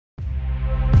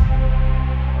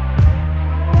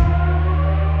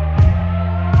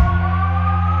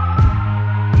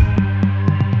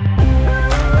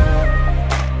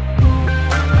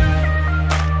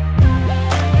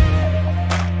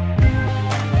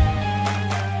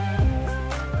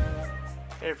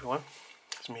everyone,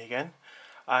 it's me again.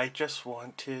 I just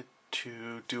wanted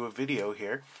to do a video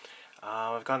here.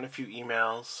 I've gotten a few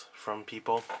emails from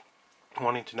people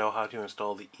wanting to know how to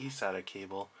install the eSATA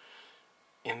cable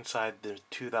inside the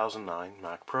 2009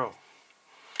 Mac Pro.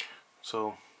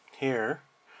 So here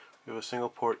we have a single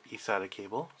port eSATA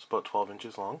cable. It's about 12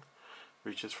 inches long,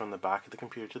 reaches from the back of the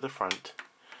computer to the front,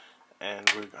 and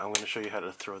I'm going to show you how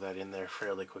to throw that in there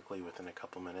fairly quickly within a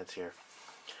couple minutes here.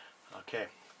 Okay,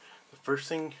 the first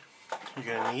thing you're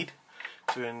going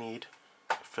to need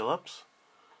a Phillips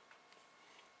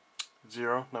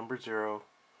number 0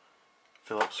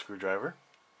 Phillips screwdriver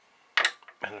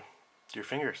and your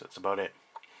fingers. That's about it.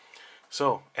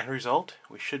 So, end result,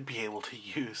 we should be able to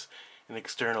use an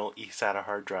external eSATA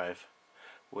hard drive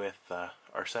with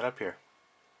our setup here.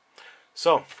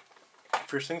 So,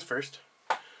 first things first,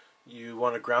 you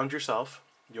want to ground yourself.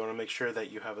 You want to make sure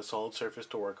that you have a solid surface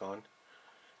to work on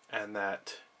and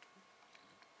that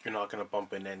you're not going to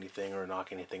bump into anything or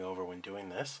knock anything over when doing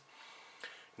this.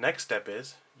 Next step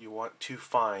is you want to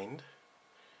find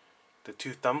the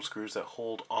two thumb screws that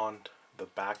hold on the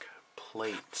back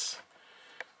plates.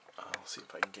 Let's see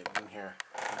if I can get in here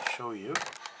and show you.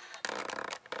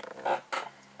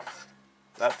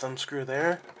 That thumb screw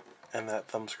there and that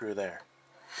thumb screw there.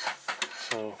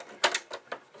 So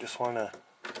just want to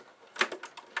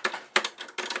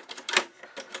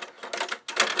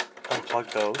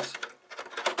unplug those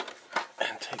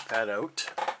and take that out,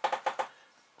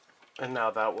 and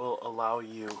now that will allow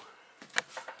you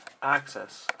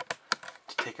access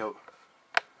to take out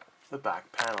the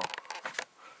back panel.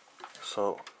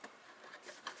 So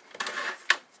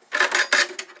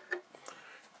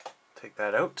take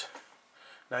that out.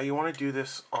 Now you want to do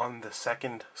this on the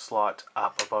second slot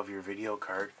up above your video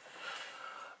card.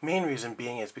 Main reason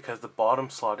being is because the bottom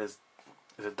slot is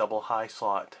a double high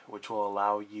slot, which will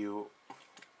allow you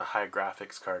a high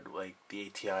graphics card like the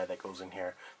ATI that goes in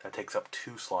here that takes up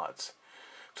 2 slots.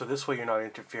 So this way you're not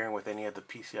interfering with any of the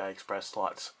PCI Express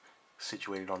slots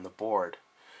situated on the board.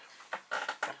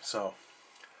 So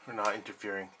we're not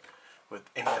interfering with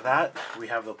any of that. We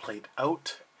have the plate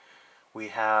out. We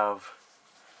have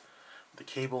the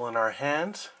cable in our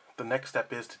hands. The next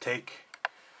step is to take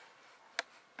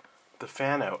the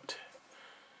fan out.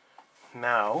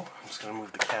 Now, I'm just going to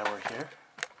move the camera here.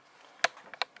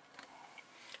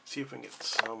 See if we can get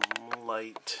some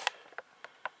light.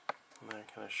 And then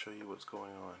kind of show you what's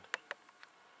going on.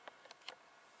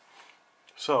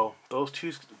 So, those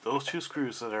two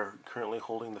screws that are currently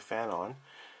holding the fan on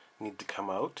need to come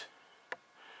out.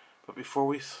 But before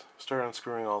we start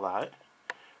unscrewing all that,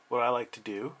 what I like to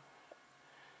do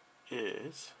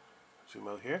is, zoom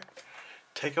out here,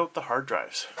 take out the hard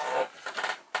drives.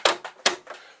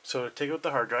 So to take out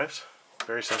the hard drives,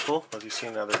 very simple, as you've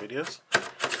seen in other videos.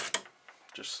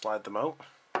 Just slide them out,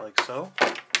 like so.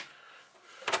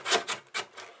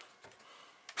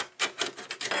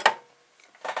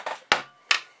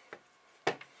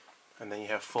 And then you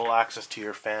have full access to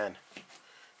your fan.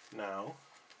 Now,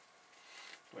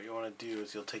 what you want to do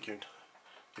is you'll take your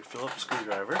Phillips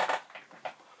screwdriver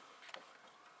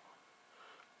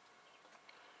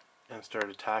and start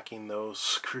attacking those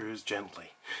screws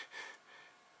gently.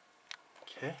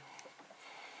 Okay.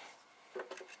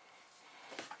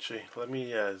 Actually, let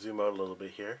me zoom out a little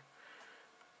bit here.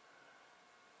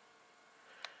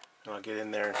 And I'll get in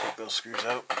there and take those screws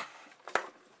out.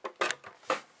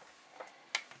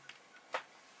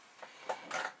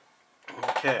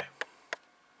 Okay.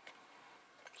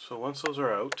 So once those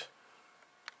are out,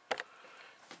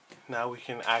 now we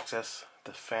can access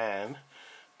the fan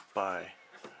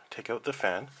take out the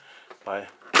fan by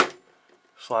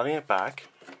sliding it back,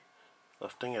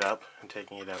 lifting it up, and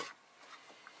taking it out.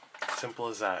 Simple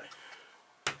as that.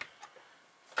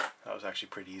 That was actually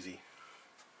pretty easy.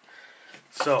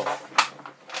 So,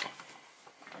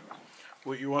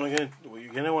 what you're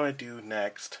gonna want to do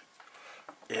next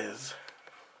is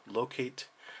locate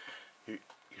your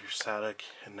SATA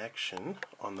connection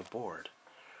on the board.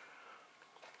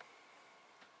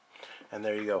 And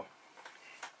there you go.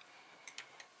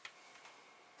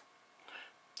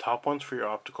 Top one's for your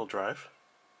optical drive,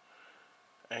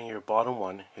 and your bottom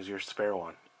one is your spare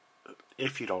one,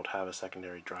 if you don't have a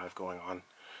secondary drive going on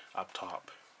up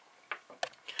top.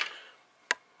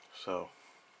 So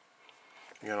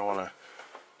you're going to want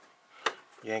to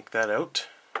yank that out.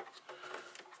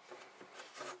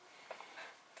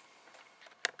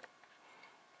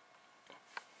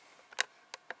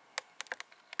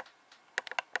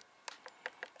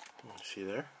 See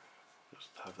there? Just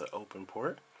have the open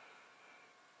port.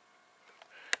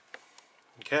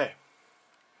 Okay.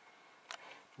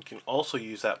 You can also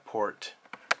use that port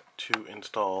to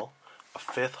install a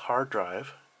 5th hard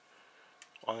drive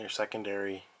on your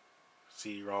secondary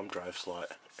CD-ROM drive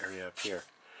slot area up here.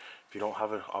 If you don't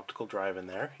have an optical drive in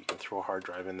there, you can throw a hard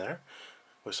drive in there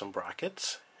with some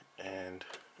brackets and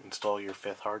install your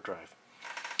 5th hard drive.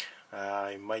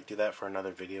 I might do that for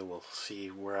another video. We'll see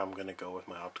where I'm going to go with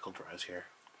my optical drives here.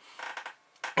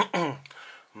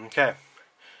 Okay,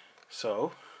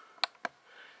 so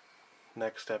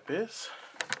next step is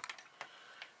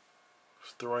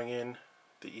throwing in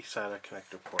the eSATA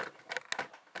connector port.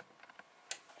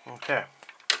 Okay,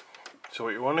 so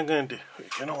what you're going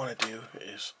to want to do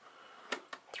is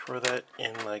throw that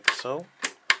in like so.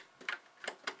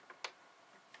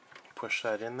 Push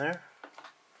that in there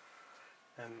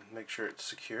and make sure it's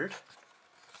secured.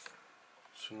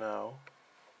 So now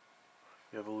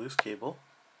you have a loose cable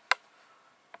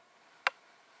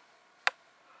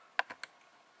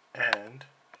and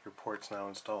your port's now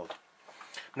installed.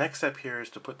 Next step here is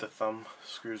to put the thumb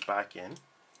screws back in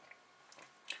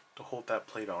to hold that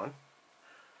plate on.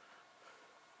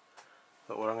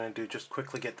 But what I'm going to do, just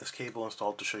quickly get this cable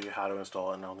installed to show you how to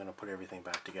install it, and I'm going to put everything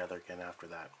back together again after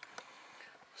that.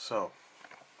 So,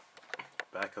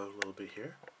 back out a little bit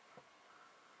here.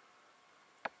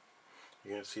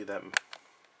 You're going to see that.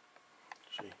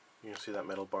 You can see that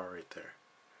metal bar right there.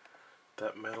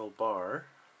 That metal bar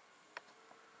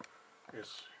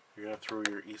is, you're going to throw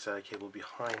your eSATA cable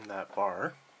behind that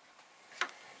bar,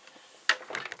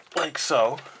 like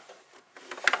so.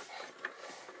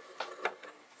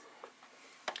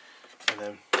 And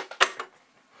then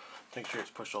make sure it's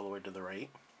pushed all the way to the right,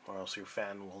 or else your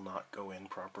fan will not go in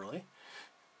properly.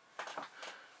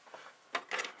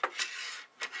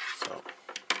 So,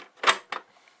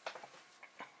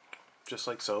 just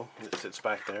like so, it sits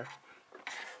back there.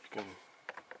 You can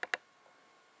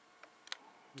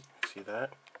see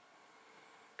that.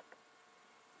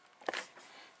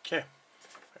 Okay,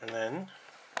 and then,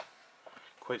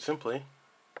 quite simply,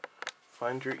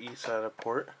 find your eSATA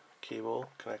port cable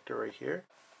connector right here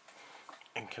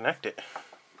and connect it.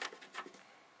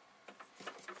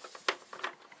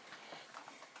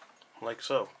 Like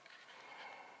so.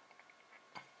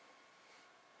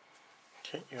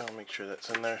 Okay, you want to make sure that's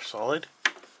in there solid.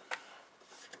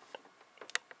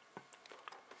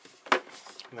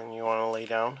 And then you want to lay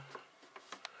down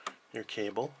your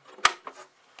cable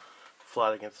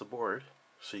flat against the board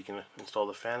so you can install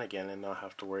the fan again and not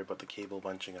have to worry about the cable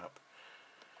bunching up.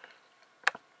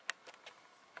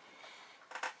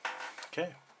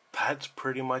 Okay, that's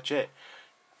pretty much it.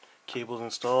 Cable's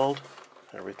installed,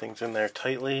 everything's in there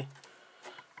tightly.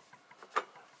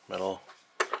 Metal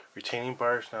retaining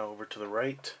bars now over to the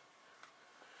right.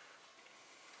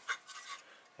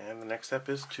 And the next step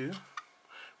is to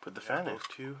put the fan in.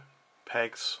 2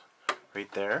 pegs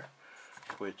right there,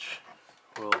 which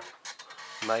will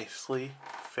nicely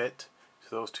fit to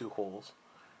those 2 holes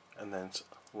and then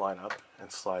line up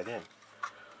and slide in.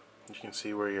 You can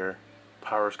see where your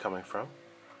power is coming from,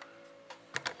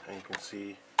 and you can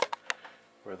see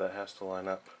where that has to line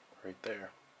up right there.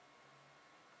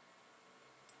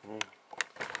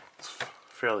 It's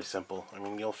fairly simple. I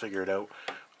mean, you'll figure it out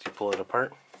once you pull it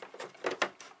apart.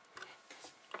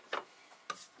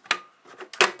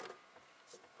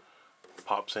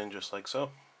 Pops in just like so.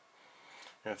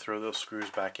 And throw those screws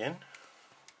back in.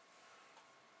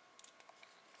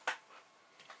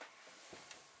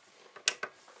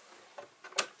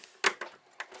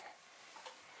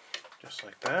 Just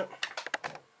like that.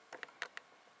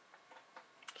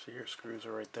 See, your screws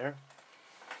are right there.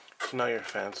 So now your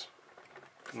fan's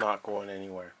not going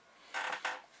anywhere.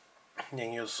 And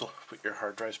then you'll put your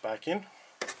hard drives back in.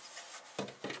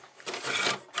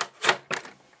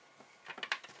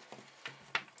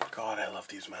 God, I love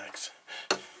these Macs.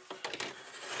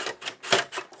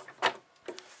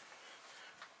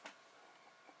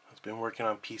 I've been working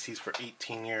on PCs for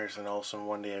 18 years, and all of a sudden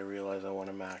one day I realized I want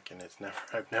a Mac, and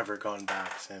I've never gone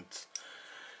back since.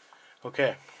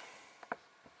 Okay,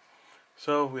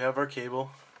 so we have our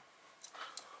cable.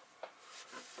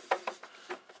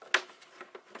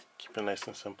 Keep it nice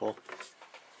and simple,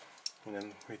 and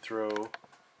then we throw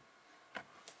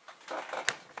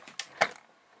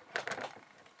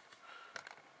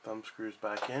thumb screws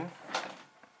back in.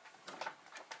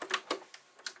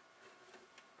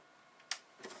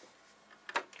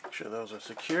 Make sure those are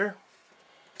secure.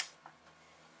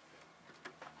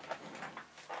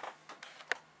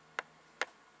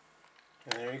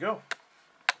 And there you go.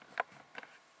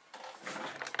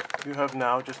 You have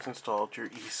now just installed your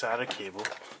eSATA cable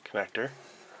connector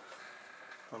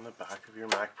on the back of your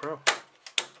Mac Pro.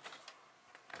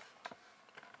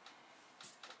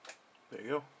 There you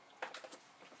go.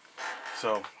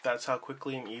 So that's how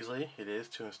quickly and easily it is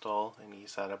to install an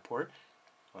eSATA port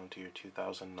onto your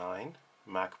 2009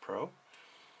 Mac Pro.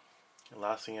 The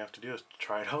last thing you have to do is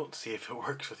try it out, see if it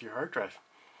works with your hard drive.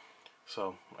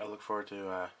 So I look forward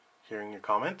to hearing your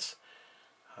comments.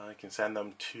 You can send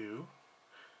them to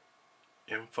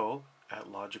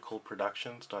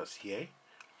info@logicalproductions.ca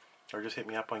or just hit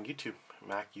me up on YouTube,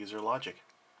 Mac User Logic.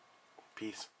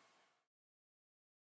 Peace.